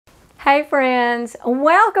Hey friends,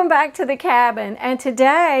 welcome back to the cabin, and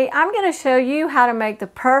today I'm going to show you how to make the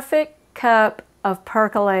perfect cup of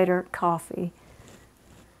Percolator coffee.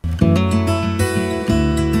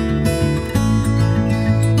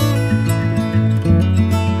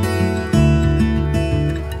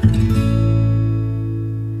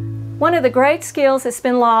 One of the great skills that's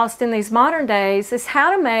been lost in these modern days is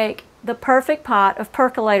how to make the perfect pot of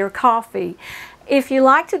Percolator coffee. If you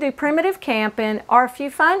like to do primitive camping, or if you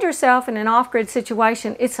find yourself in an off-grid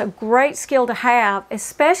situation, it's a great skill to have,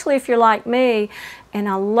 especially if you're like me, and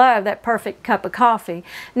I love that perfect cup of coffee.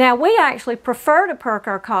 Now, we actually prefer to perk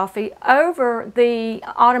our coffee over the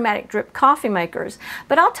automatic drip coffee makers,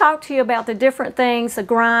 but I'll talk to you about the different things, the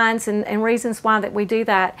grinds, and reasons why that we do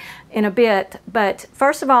that in a bit. But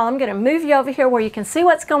first of all, I'm going to move you over here where you can see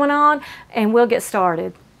what's going on, and we'll get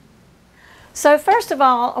started. So first of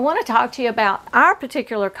all, I want to talk to you about our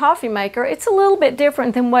particular coffee maker. It's a little bit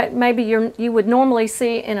different than what maybe you would normally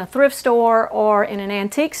see in a thrift store or in an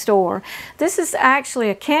antique store. This is actually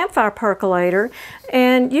a campfire percolator,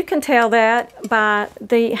 and you can tell that by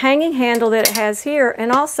the hanging handle that it has here,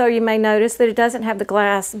 and also you may notice that it doesn't have the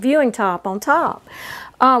glass viewing top on top.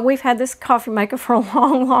 We've had this coffee maker for a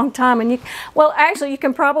long time, and actually you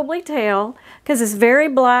can probably tell because it's very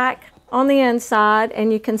black on the inside,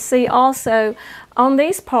 and you can see also on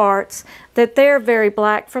these parts that they're very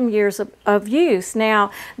black from years of use.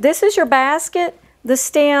 Now, this is your basket, the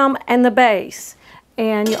stem, and the base.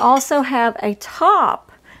 And you also have a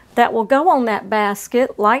top that will go on that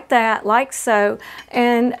basket like that, like so.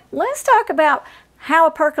 And let's talk about how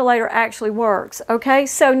a percolator actually works. Okay,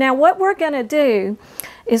 so now what we're going to do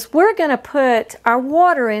is we're going to put our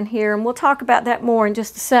water in here, and we'll talk about that more in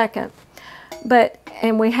just a second.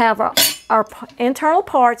 And we have our internal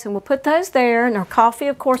parts, and we'll put those there, and our coffee,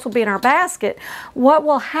 of course, will be in our basket. What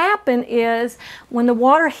will happen is when the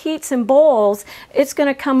water heats and boils, it's going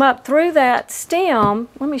to come up through that stem.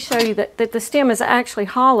 Let me show you that the stem is actually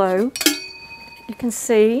hollow. You can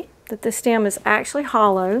see that the stem is actually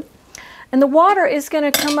hollow. And the water is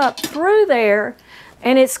going to come up through there,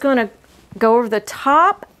 and it's going to go over the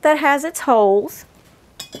top that has its holes.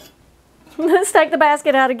 Let's take the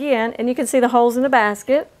basket out again, and you can see the holes in the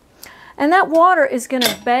basket. And that water is going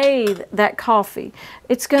to bathe that coffee.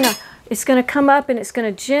 It's going to come up, and it's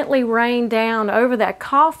going to gently rain down over that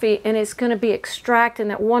coffee, and it's going to be extracting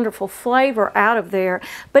that wonderful flavor out of there.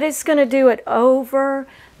 But it's going to do it over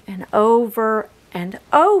and over and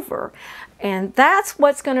over. And that's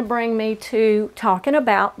what's going to bring me to talking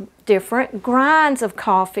about different grinds of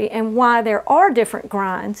coffee and why there are different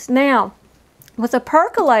grinds. Now, with a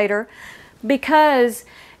percolator, because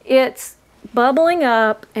it's bubbling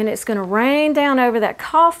up and it's going to rain down over that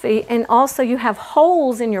coffee, and also you have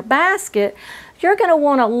holes in your basket, you're going to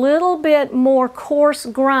want a little bit more coarse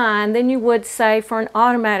grind than you would, say, for an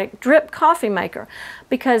automatic drip coffee maker.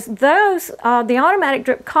 Because those, the automatic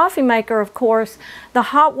drip coffee maker, of course, the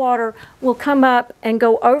hot water will come up and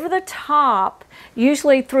go over the top,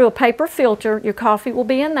 usually through a paper filter. Your coffee will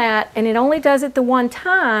be in that, and it only does it the one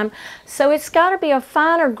time. So it's got to be a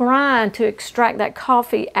finer grind to extract that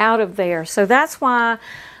coffee out of there. So that's why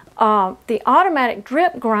the automatic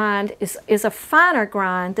drip grind is a finer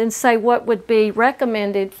grind than, say, what would be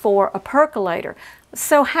recommended for a percolator.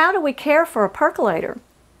 So how do we care for a percolator?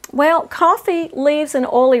 Well, coffee leaves an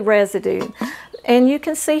oily residue, and you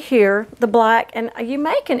can see here the black, and you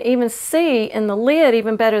can even see in the lid,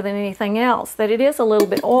 even better than anything else, that it is a little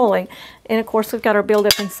bit oily. And of course, we've got our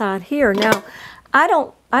buildup inside here. Now, I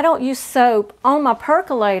don't use soap on my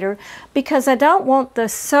percolator because I don't want the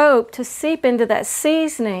soap to seep into that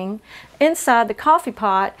seasoning inside the coffee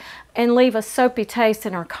pot and leave a soapy taste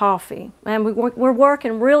in our coffee. And we're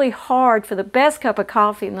working really hard for the best cup of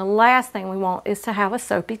coffee, and the last thing we want is to have a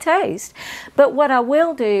soapy taste. But what I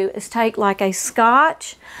will do is take like a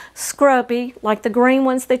Scotch scrubby, like the green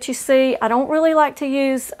ones that you see. I don't really like to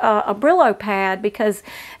use a Brillo pad because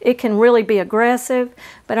it can really be aggressive,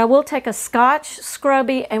 but I will take a Scotch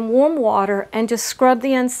scrubby and warm water and just scrub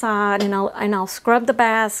the inside, and I'll scrub the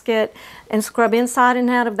basket and scrub inside and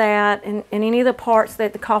out of that, and any of the parts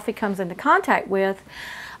that the coffee comes into contact with.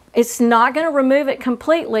 It's not going to remove it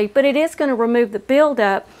completely, but it is going to remove the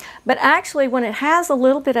buildup. But actually, when it has a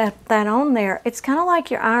little bit of that on there, it's kind of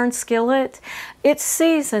like your iron skillet. It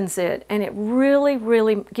seasons it, and it really,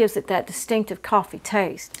 really gives it that distinctive coffee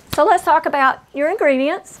taste. So let's talk about your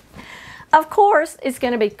ingredients. Of course, it's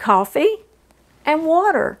going to be coffee and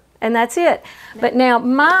water, and that's it. But now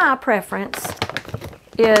my preference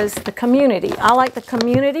is the Community. I like the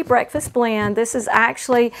Community Breakfast Blend. This is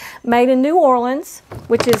actually made in New Orleans,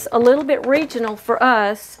 which is a little bit regional for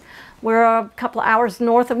us. We're a couple of hours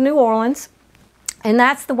north of New Orleans. And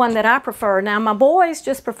that's the one that I prefer. Now, my boys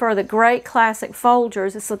just prefer the great classic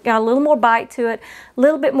Folgers. It's got a little more bite to it, a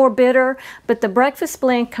little bit more bitter, but the Breakfast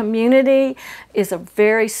Blend Community is a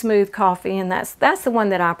very smooth coffee, and that's the one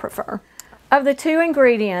that I prefer. Of the two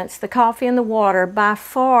ingredients, the coffee and the water, by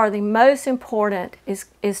far the most important is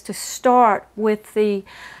to start with the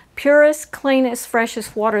purest, cleanest,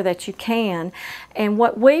 freshest water that you can. And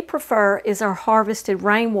what we prefer is our harvested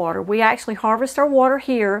rainwater. We actually harvest our water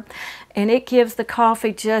here, and it gives the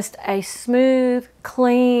coffee just a smooth,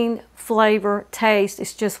 clean flavor, taste.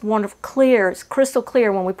 It's just wonderful, clear. It's crystal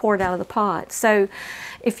clear when we pour it out of the pot. So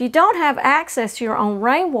if you don't have access to your own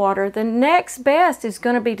rainwater, the next best is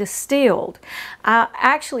going to be distilled.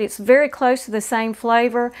 Actually, it's very close to the same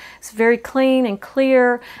flavor. It's very clean and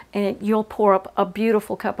clear, and you'll pour up a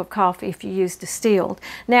beautiful cup of coffee if you use distilled.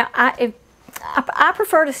 Now, I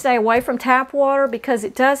prefer to stay away from tap water because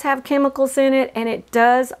it does have chemicals in it and it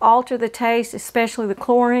does alter the taste, especially the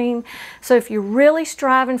chlorine. So if you're really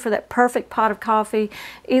striving for that perfect pot of coffee,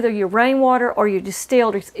 either your rainwater or your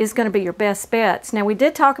distilled is going to be your best bets. Now, we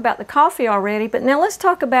did talk about the coffee already, but now let's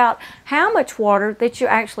talk about how much water that you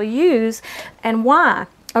actually use and why.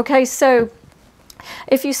 Okay, so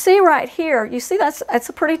if you see right here, you see that's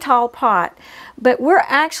a pretty tall pot, but we're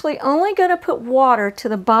actually only going to put water to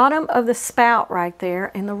the bottom of the spout right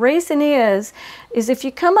there. And the reason is if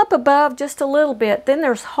you come up above just a little bit, then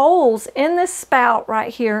there's holes in this spout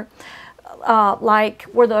right here, like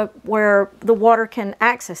where the water can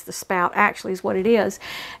access the spout, actually is what it is.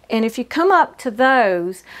 And if you come up to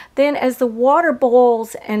those, then as the water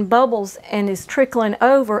boils and bubbles and is trickling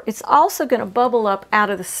over, it's also going to bubble up out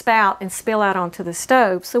of the spout and spill out onto the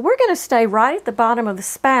stove. So we're going to stay right at the bottom of the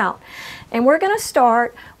spout, and we're going to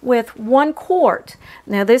start with 1 quart.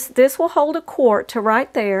 Now this will hold a quart to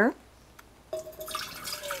right there,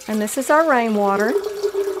 and this is our rainwater.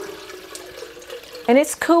 And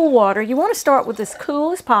it's cool water. You want to start with as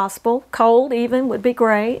cool as possible. Cold even would be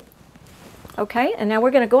great. Okay, and now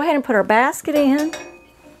we're going to go ahead and put our basket in.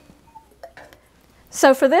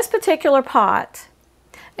 So for this particular pot,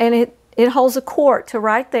 and it holds a quart to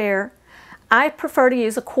right there, I prefer to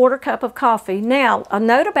use a 1/4 cup of coffee. Now, a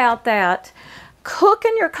note about that,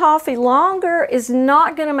 cooking your coffee longer is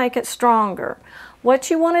not going to make it stronger.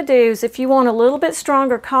 What you want to do is, if you want a little bit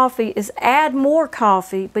stronger coffee, is add more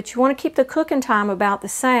coffee, but you want to keep the cooking time about the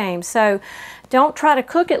same. So don't try to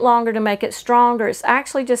cook it longer to make it stronger. It's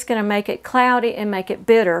actually just going to make it cloudy and make it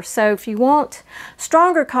bitter. So if you want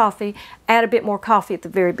stronger coffee, add a bit more coffee at the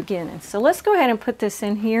very beginning. So let's go ahead and put this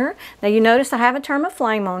in here. Now you notice I haven't turned my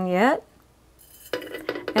flame on yet.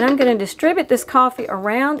 And I'm going to distribute this coffee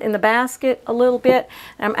around in the basket a little bit.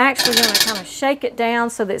 And I'm actually going to kind of shake it down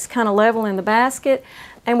so that it's kind of level in the basket.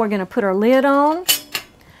 And we're going to put our lid on.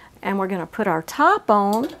 And we're going to put our top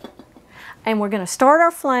on. And we're going to start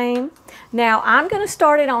our flame. Now I'm going to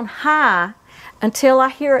start it on high until I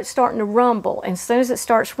hear it starting to rumble. And as soon as it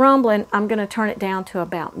starts rumbling, I'm going to turn it down to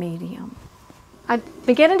about medium. I'm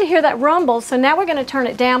beginning to hear that rumble, so now we're going to turn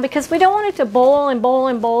it down because we don't want it to boil and boil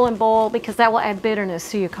and boil and boil, because that will add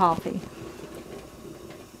bitterness to your coffee.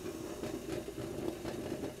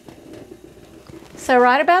 So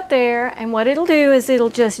right about there, and what it'll do is it'll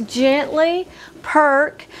just gently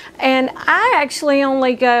perk, and I actually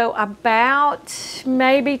only go about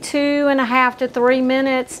maybe 2.5 to 3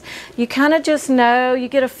 minutes. You kind of just know, you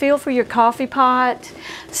get a feel for your coffee pot,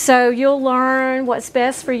 so you'll learn what's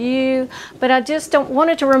best for you. But I just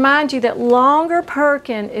wanted to remind you that longer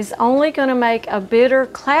perking is only going to make a bitter,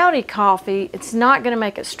 cloudy coffee. It's not going to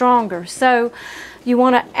make it stronger. So you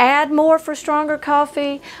want to add more for stronger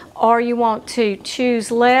coffee, or you want to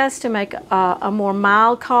choose less to make a more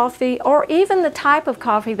mild coffee, or even the type of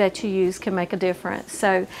coffee that you use can make a difference.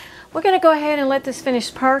 So we're going to go ahead and let this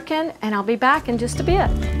finish perking, and I'll be back in just a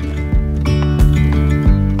bit.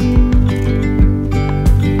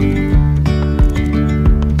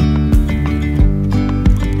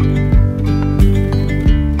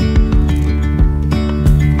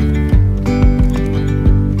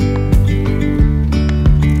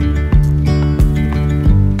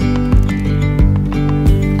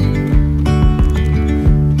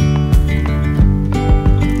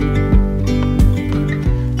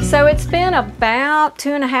 So it's been about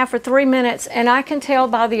 2.5 or 3 minutes, and I can tell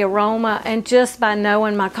by the aroma and just by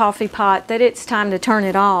knowing my coffee pot that it's time to turn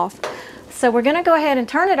it off. So we're going to go ahead and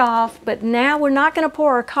turn it off, but now we're not going to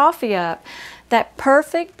pour our coffee up. That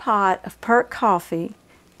perfect pot of Perk coffee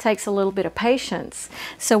takes a little bit of patience.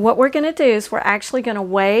 So what we're going to do is we're actually going to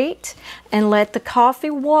wait and let the coffee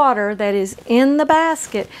water that is in the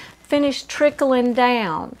basket finish trickling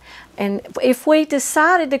down. And if we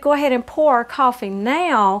decided to go ahead and pour our coffee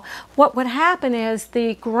now, what would happen is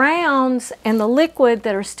the grounds and the liquid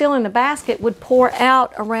that are still in the basket would pour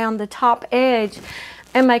out around the top edge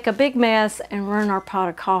and make a big mess and ruin our pot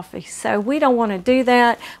of coffee. So we don't want to do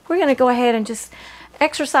that. We're going to go ahead and just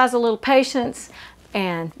exercise a little patience,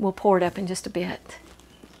 and we'll pour it up in just a bit.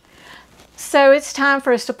 So it's time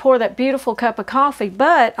for us to pour that beautiful cup of coffee,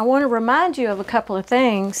 but I want to remind you of a couple of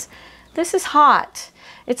things. This is hot.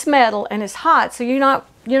 It's metal and it's hot, so you don't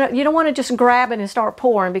want to just grab it and start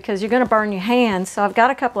pouring because you're going to burn your hands. So I've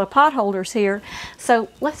got a couple of pot holders here. So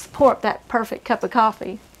let's pour up that perfect cup of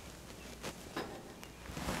coffee.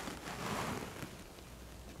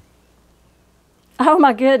 Oh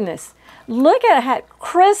my goodness. Look at how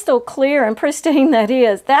crystal clear and pristine that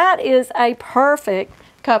is. That is a perfect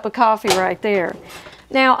cup of coffee right there.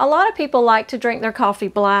 Now, a lot of people like to drink their coffee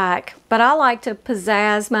black, but I like to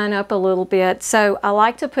pizzazz mine up a little bit. So I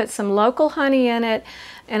like to put some local honey in it,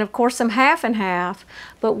 and of course some half and half.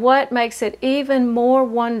 But what makes it even more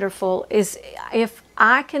wonderful is if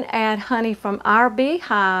I can add honey from our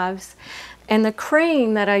beehives, and the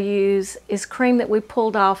cream that I use is cream that we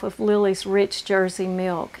pulled off of Lily's rich Jersey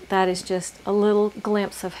milk. That is just a little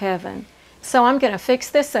glimpse of heaven. So I'm going to fix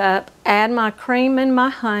this up, add my cream and my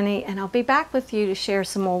honey, and I'll be back with you to share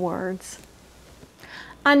some more words.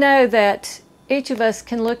 I know that each of us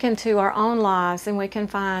can look into our own lives and we can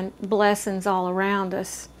find blessings all around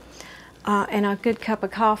us. And a good cup of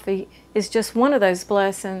coffee is just one of those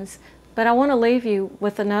blessings, but I want to leave you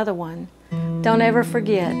with another one. Don't ever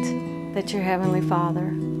forget that your Heavenly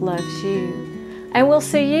Father loves you. And we'll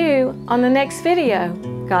see you on the next video.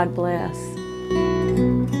 God bless.